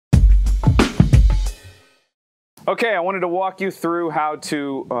Okay, I wanted to walk you through how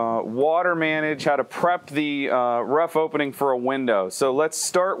to water manage, how to prep the rough opening for a window. So let's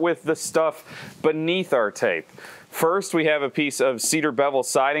start with the stuff beneath our tape. First, we have a piece of cedar bevel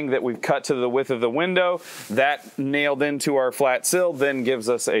siding that we've cut to the width of the window. That nailed into our flat sill then gives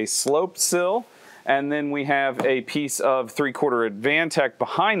us a sloped sill. And then we have a piece of 3/4 Advantech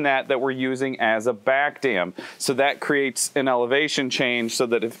behind that that we're using as a back dam. So that creates an elevation change so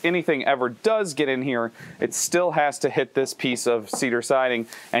that if anything ever does get in here, it still has to hit this piece of cedar siding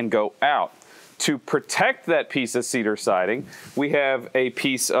and go out. To protect that piece of cedar siding, we have a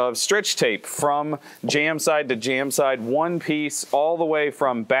piece of stretch tape from jam side to jam side, one piece all the way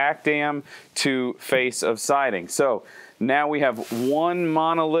from back dam to face of siding. So now we have one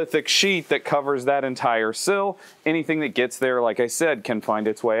monolithic sheet that covers that entire sill. Anything that gets there, like I said, can find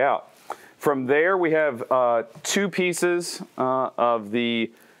its way out. From there, we have two pieces of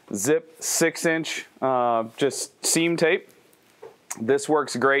the zip 6-inch just seam tape. This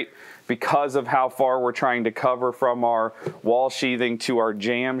works great because of how far we're trying to cover from our wall sheathing to our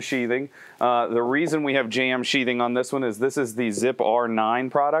jam sheathing. The reason we have jam sheathing on this one is this is the Zip R9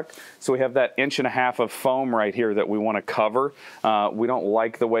 product. So we have that 1.5 inch of foam right here that we want to cover. We don't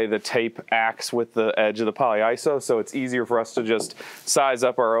like the way the tape acts with the edge of the polyiso, so it's easier for us to just size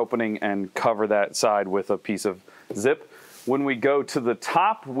up our opening and cover that side with a piece of zip. When we go to the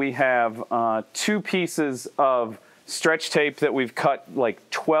top, we have two pieces of stretch tape that we've cut like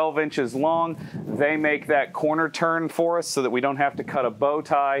 12 inches long. They make that corner turn for us so that we don't have to cut a bow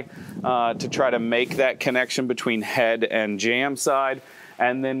tie to try to make that connection between head and jam side.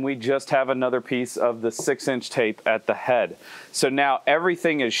 And then we just have another piece of the 6-inch tape at the head. So now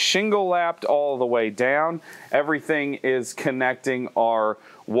everything is shingle lapped all the way down. Everything is connecting our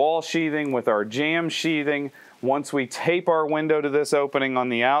wall sheathing with our jam sheathing. Once we tape our window to this opening on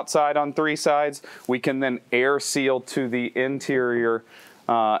the outside on 3 sides, we can then air seal to the interior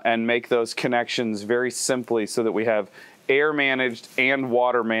and make those connections very simply so that we have air managed and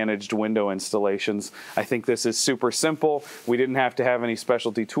water managed window installations. I think this is super simple. We didn't have to have any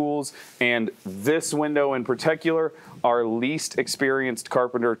specialty tools, and this window in particular, our least experienced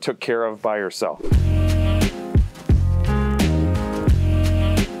carpenter took care of by herself.